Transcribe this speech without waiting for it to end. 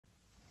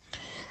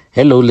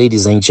Hello,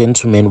 ladies and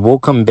gentlemen.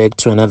 Welcome back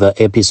to another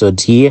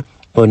episode here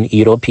on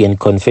European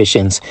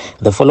Confessions.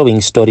 The following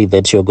story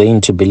that you're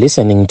going to be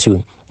listening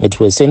to, it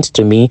was sent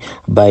to me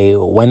by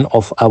one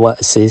of our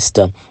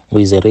sister who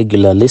is a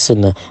regular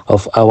listener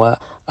of our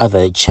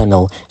other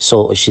channel.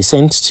 So she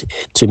sent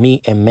to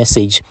me a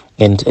message,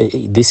 and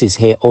this is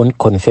her own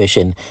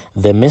confession.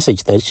 The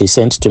message that she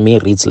sent to me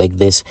reads like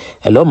this: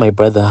 "Hello, my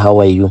brother, how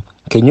are you?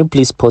 Can you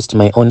please post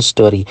my own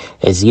story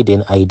as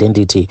hidden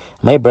identity?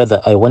 My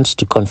brother, I want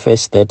to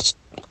confess that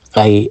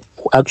I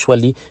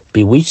actually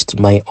bewitched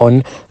my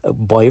own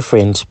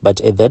boyfriend,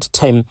 but at that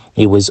time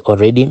he was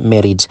already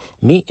married.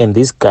 Me and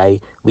this guy,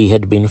 we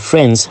had been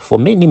friends for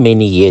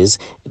many years.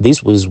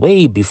 This was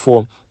way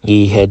before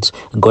he had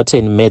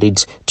gotten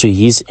married to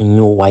his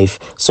new wife.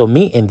 So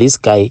me and this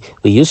guy,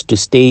 we used to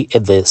stay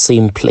at the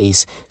same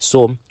place.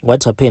 So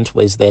what happened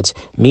was that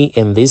me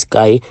and this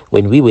guy,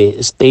 when we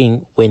were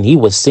staying, when he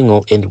was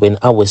single and when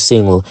I was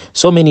single,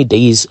 so many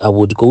days I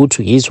would go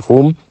to his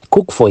room,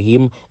 cook for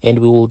him, and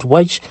we would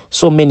watch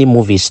so many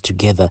movies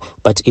together.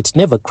 But it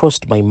never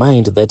crossed my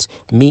mind that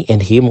me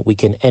and him, we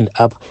can end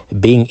up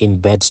being in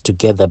bed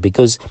together,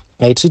 because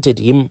I treated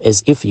him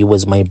as if he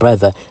was my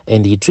brother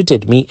and he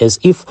treated me as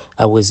if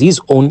I was his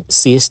own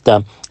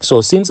sister.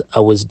 So since I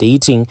was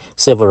dating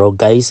several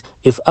guys,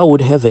 if I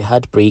would have a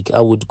heartbreak,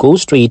 I would go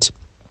straight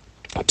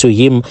to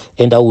him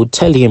and I would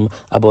tell him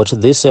about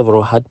these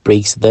several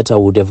heartbreaks that I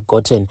would have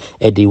gotten,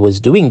 and he was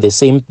doing the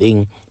same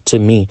thing to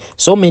me.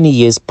 So many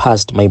years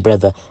passed, my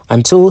brother,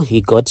 until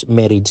he got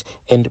married.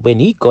 And when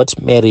he got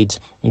married,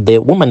 the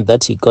woman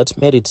that he got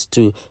married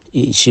to,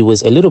 she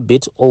was a little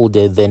bit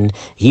older than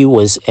he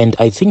was, and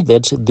I think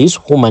that this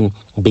woman,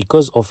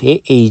 because of her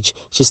age,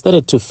 she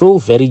started to feel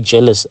very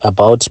jealous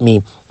about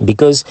me,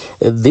 because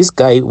this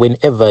guy,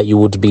 whenever you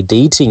would be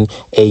dating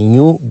a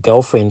new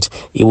girlfriend,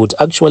 he would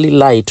actually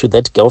lie to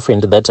that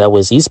girlfriend that I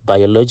was his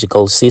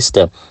biological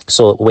sister.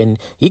 So when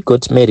he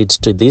got married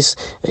to this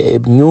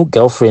new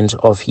girlfriend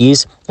of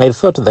his, I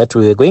thought that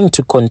we were going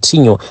to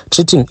continue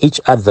treating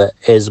each other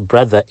as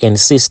brother and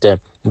sister.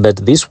 But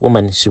this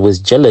woman, she was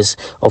jealous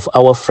of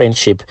our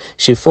friendship.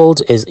 She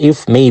felt as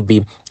if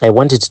maybe I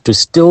wanted to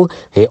steal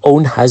her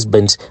own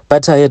husband.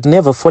 But I had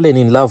never fallen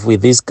in love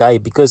with this guy,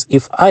 because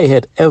if I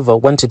had ever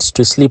wanted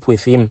to sleep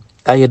with him,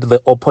 I had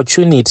the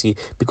opportunity,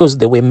 because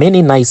there were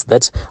many nights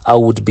that I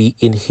would be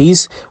in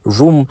his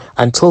room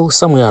until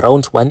somewhere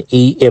around 1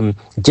 a.m.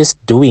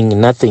 just doing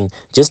nothing,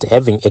 just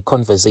having a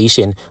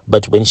conversation.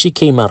 But when she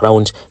came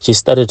around, she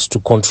started to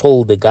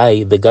control the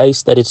guy. The guy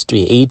started to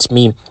hate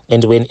me,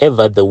 and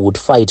whenever they would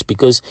fight,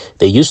 because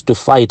they used to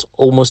fight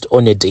almost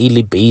on a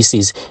daily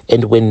basis,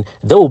 and when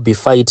they will be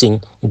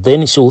fighting,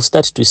 then she will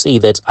start to say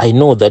that, I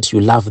know that you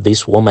love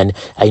this woman.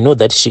 I know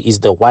that she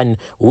is the one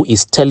who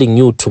is telling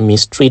you to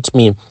mistreat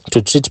me,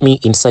 to treat me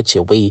in such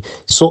a way.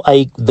 So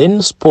I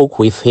then spoke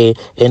with her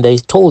and I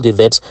told her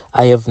that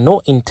I have no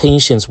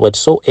intentions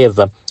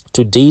whatsoever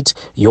to date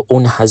your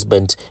own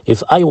husband.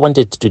 If I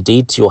wanted to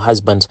date your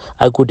husband,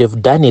 I could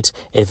have done it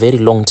a very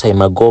long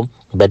time ago.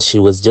 But she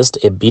was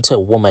just a bitter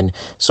woman.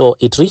 So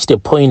it reached a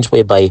point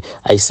whereby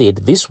I said,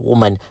 this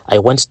woman, I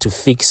want to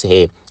fix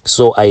her.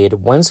 So I had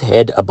once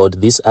heard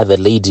about this other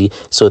lady.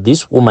 So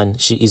this woman,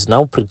 she is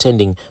now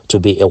pretending to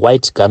be a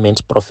white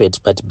garment prophet.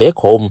 But back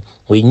home,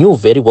 we knew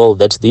very well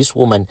that this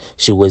woman,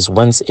 she was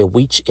once a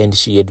witch, and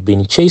she had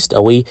been chased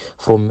away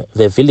from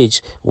the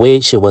village where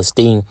she was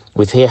staying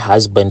with her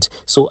husband.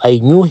 So I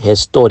knew her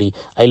story.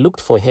 I looked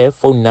for her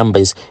phone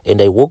numbers,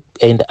 and I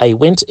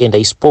went and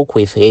I spoke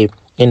with her.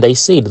 And I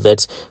said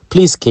that,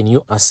 please, can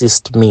you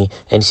assist me?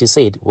 And she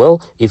said,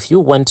 well, if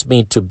you want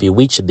me to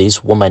bewitch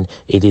this woman,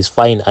 it is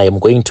fine. I am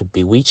going to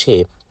bewitch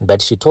her.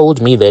 But she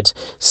told me that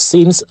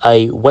since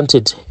I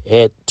wanted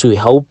her to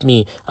help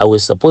me, I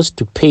was supposed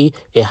to pay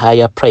a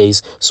higher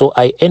price. So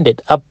I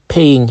ended up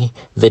paying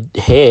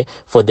her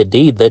for the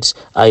day that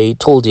I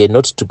told her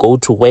not to go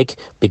to work,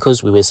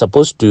 because we were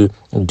supposed to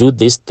do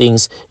these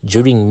things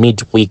during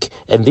midweek.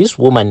 And this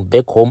woman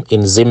back home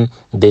in Zim,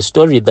 the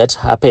story that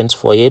happened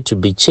for her to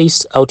be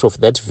chased out of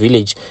that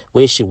village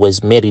where she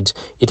was married,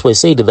 it was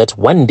said that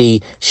one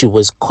day she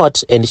was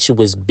caught and she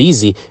was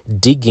busy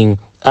digging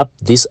up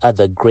this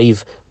other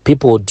grave.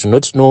 People do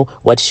not know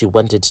what she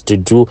wanted to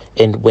do,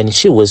 and when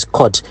she was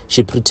caught,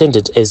 she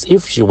pretended as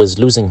if she was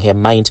losing her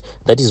mind.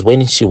 That is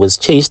when she was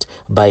chased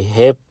by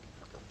her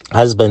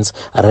husband's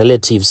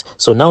relatives.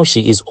 So now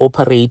she is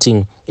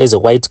operating as a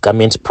white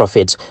garment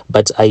prophet,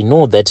 but I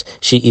know that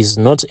she is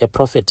not a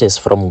prophetess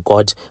from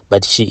God,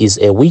 but she is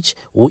a witch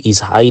who is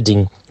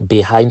hiding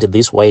behind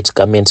this white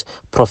garment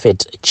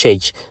prophet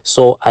church.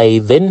 So I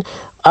then,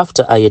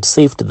 after I had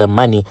saved the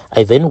money,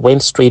 I then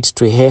went straight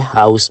to her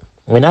house.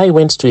 When I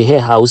went to her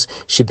house,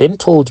 she then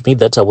told me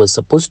that I was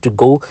supposed to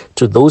go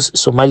to those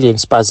Somalian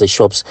spaza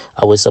shops.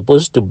 I was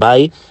supposed to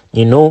buy,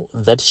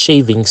 that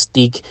shaving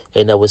stick,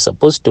 and I was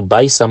supposed to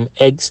buy some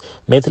eggs,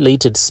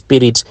 methylated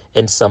spirit,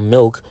 and some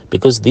milk,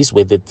 because these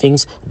were the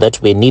things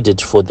that were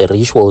needed for the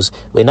rituals.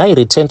 When I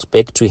returned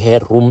back to her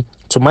room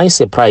To my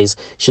surprise,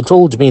 she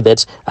told me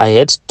that I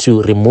had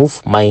to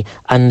remove my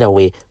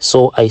underwear.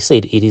 So I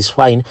said, it is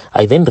fine.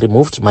 I then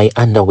removed my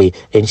underwear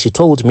and she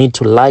told me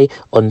to lie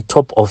on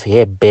top of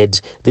her bed.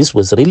 This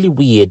was really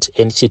weird.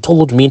 And she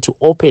told me to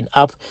open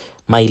up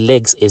my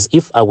legs as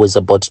if I was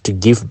about to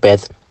give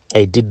birth.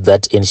 I did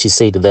that and she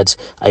said that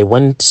I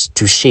want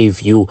to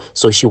shave you.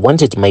 So she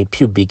wanted my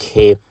pubic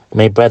hair.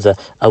 My brother,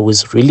 I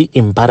was really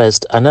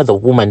embarrassed. Another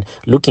woman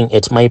looking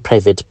at my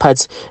private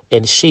parts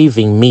and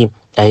shaving me.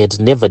 I had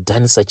never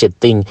done such a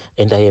thing,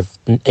 and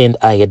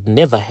I had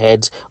never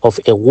heard of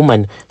a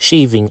woman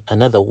shaving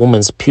another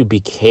woman's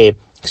pubic hair.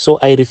 So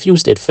I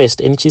refused at first,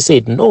 and she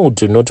said, no,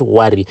 do not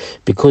worry,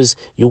 because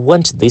you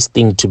want this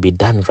thing to be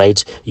done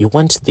right. You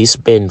want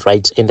this man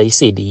right. And I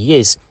said,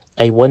 yes,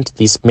 I want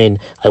this man.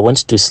 I want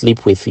to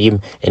sleep with him.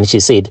 And she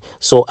said,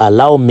 so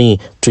allow me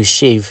to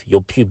shave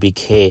your pubic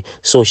hair.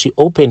 So she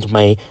opened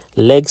my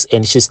legs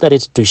and she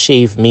started to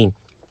shave me.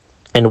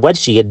 And what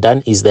she had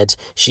done is that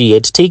she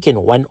had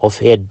taken one of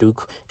her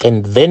duke,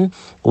 and then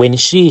when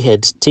she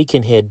had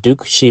taken her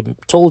duke, she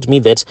told me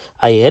that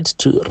I had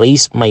to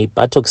raise my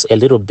buttocks a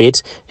little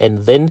bit, and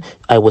then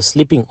I was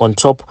sleeping on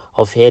top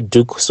of her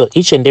duke. So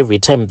each and every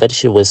time that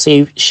she was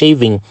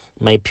shaving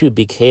my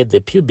pubic hair,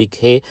 the pubic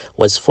hair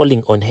was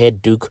falling on her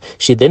duke.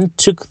 She then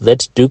took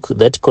that duke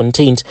that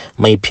contained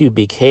my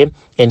pubic hair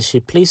and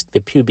she placed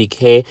the pubic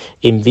hair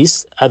in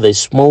this other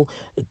small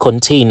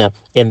container,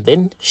 and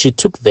then she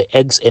took the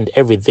eggs and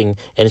everything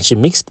and she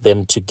mixed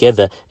them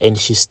together and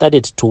she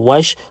started to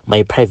wash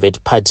my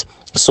private part.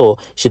 So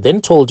she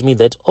then told me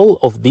that all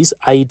of these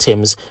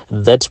items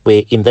that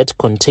were in that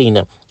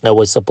container, I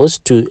was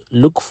supposed to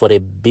look for a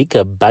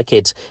bigger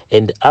bucket.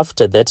 And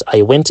after that,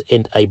 I went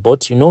and I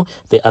bought,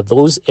 there are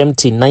those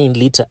empty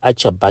 9-liter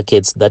Archer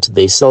buckets that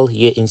they sell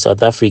here in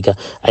South Africa.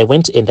 I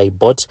went and I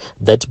bought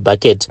that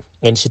bucket.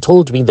 And she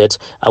told me that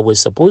I was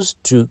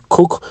supposed to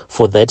cook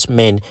for that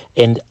man.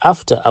 And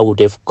after I would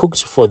have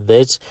cooked for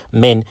that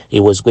man, he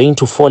was going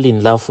to fall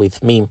in love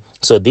with me.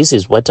 So this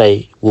is what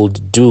I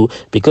would do,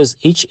 because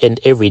each and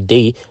every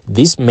day,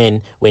 this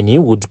man, when he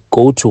would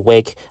go to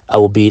work, I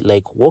would be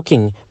like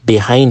walking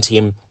behind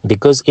him,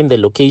 because in the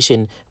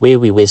location where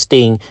we were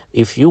staying,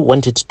 if you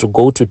wanted to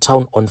go to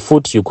town on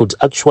foot, you could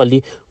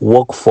actually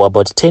walk for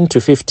about 10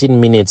 to 15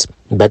 minutes.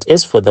 But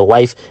as for the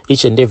wife,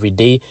 each and every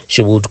day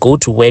she would go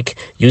to work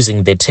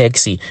using the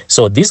taxi.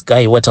 So this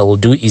guy, what I will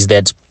do is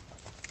that,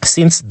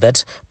 since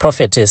that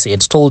prophetess had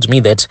told me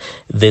that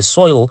the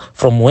soil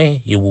from where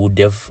he would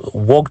have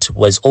walked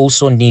was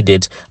also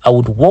needed, I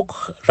would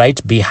walk right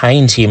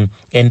behind him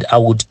and I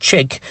would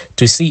check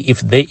to see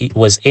if there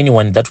was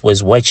anyone that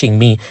was watching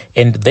me,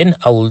 and then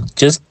I will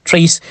just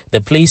trace the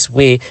place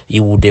where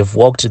he would have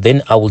walked.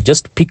 Then I will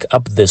just pick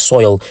up the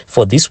soil,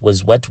 for this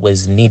was what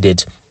was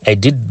needed. I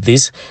did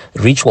these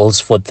rituals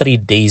for 3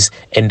 days,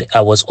 and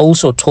I was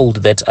also told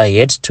that I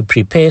had to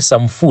prepare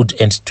some food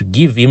and to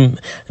give him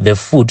the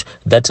food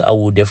that I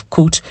would have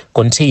cooked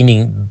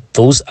containing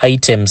those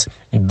items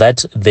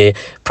that the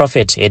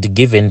prophet had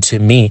given to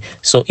me.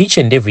 So each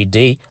and every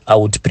day I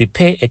would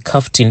prepare a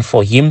kaftan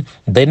for him,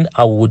 then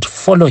I would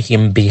follow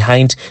him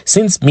behind.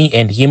 Since me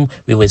and him,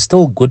 we were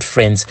still good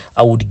friends,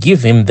 I would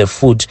give him the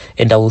food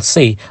and I will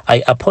say,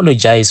 I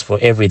apologize for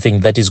everything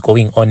that is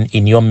going on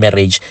in your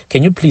marriage.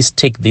 Can you please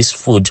take this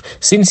food?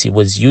 Since he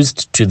was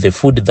used to the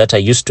food that I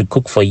used to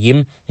cook for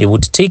him, he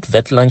would take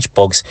that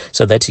lunchbox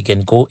so that he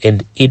can go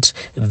and eat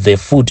the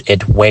food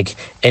at work.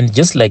 And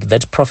just like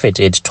that prophet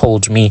had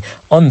told me,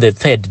 on the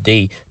 3rd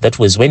day, that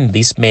was when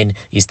this man,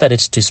 he started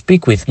to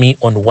speak with me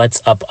on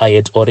WhatsApp. I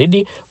had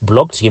already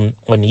blocked him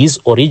on his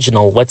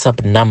original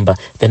WhatsApp number.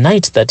 The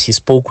night that he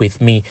spoke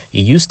with me,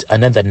 he used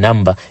another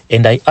number,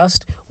 and I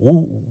asked who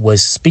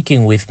was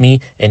speaking with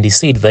me, and he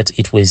said that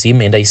it was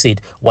him. And I said,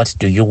 what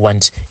do you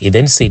want? He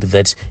then said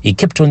that he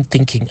kept on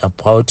thinking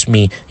about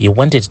me. He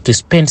wanted to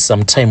spend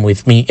some time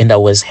with me, and I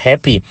was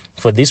happy,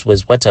 for this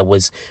was what I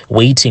was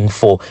waiting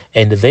for.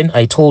 And then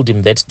I told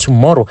him that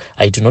tomorrow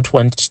I do not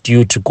want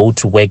you to go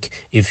to work.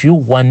 If you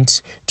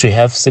want to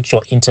have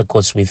sexual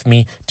intercourse with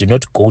me, do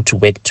not go to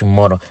work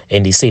tomorrow.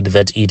 And he said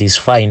that it is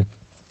fine.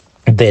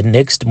 The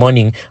next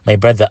morning, my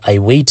brother, I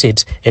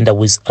waited, and I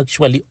was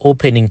actually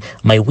opening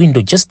my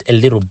window just a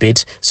little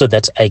bit so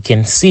that I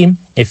can see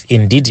if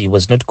indeed he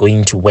was not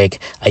going to work.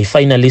 I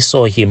finally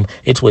saw him.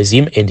 It was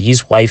him and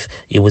his wife.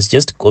 He was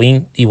just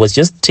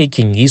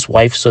taking his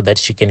wife so that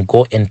she can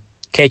go and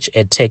catch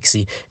a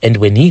taxi. And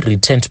when he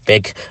returned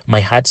back, my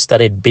heart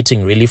started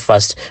beating really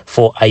fast,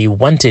 for I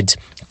wanted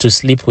to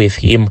sleep with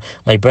him.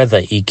 My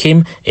brother, he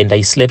came and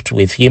I slept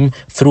with him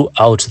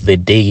throughout the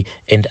day,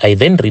 and I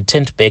then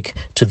returned back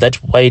to that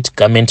white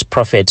garment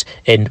prophet,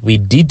 and we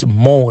did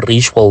more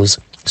rituals.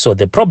 So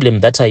the problem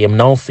that I am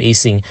now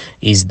facing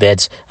is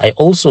that I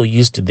also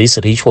used these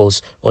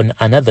rituals on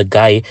another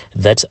guy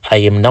that I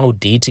am now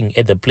dating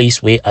at the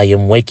place where I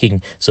am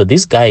working. So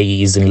this guy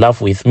is in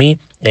love with me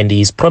and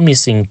he is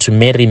promising to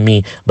marry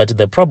me. But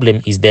the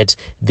problem is that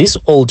this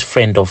old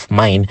friend of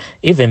mine,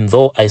 even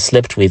though I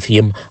slept with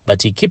him,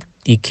 but he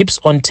he keeps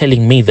on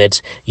telling me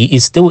that he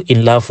is still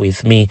in love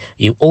with me.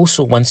 He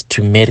also wants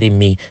to marry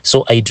me.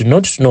 So I do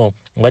not know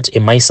what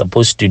am I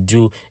supposed to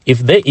do. If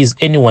there is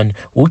anyone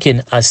who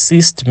can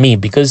assist me,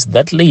 because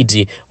that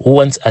lady who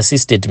once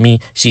assisted me,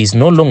 she is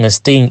no longer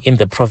staying in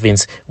the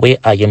province where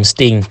I am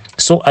staying.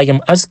 So I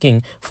am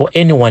asking for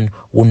anyone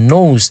who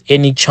knows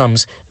any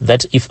charms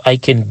that if I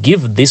can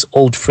give this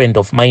old friend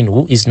of mine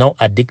who is now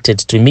addicted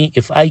to me,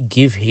 if I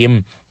give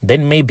him,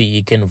 then maybe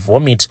he can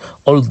vomit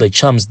all the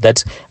charms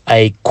that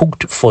I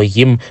cooked for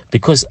him,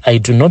 because I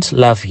do not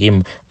love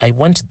him. I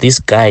want this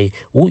guy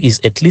who is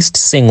at least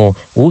single,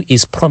 who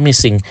is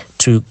promising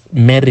to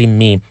marry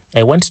me.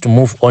 I want to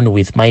move on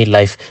with my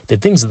life. The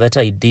things that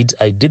I did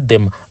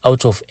them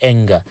out of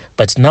anger,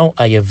 but now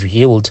I have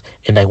healed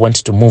and I want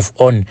to move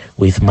on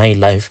with my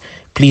life.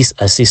 Please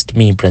assist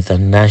me, Brother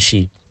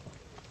Nashi.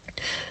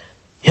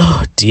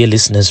 Dear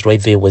listeners,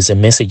 right there was a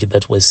message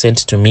that was sent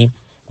to me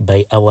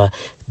by our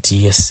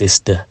dear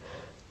sister.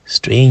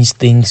 Strange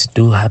things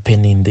do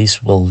happen in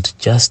this world.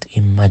 Just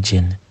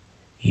imagine,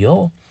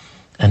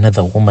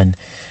 another woman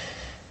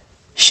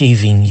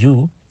shaving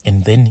you,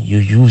 and then you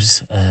use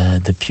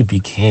the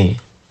pubic hair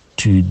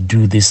to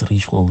do these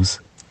rituals.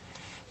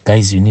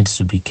 Guys, you need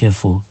to be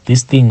careful.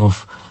 This thing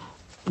of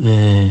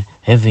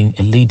having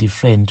a lady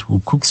friend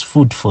who cooks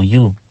food for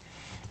you,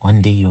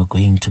 one day you're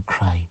going to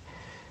cry.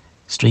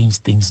 Strange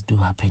things do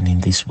happen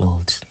in this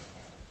world.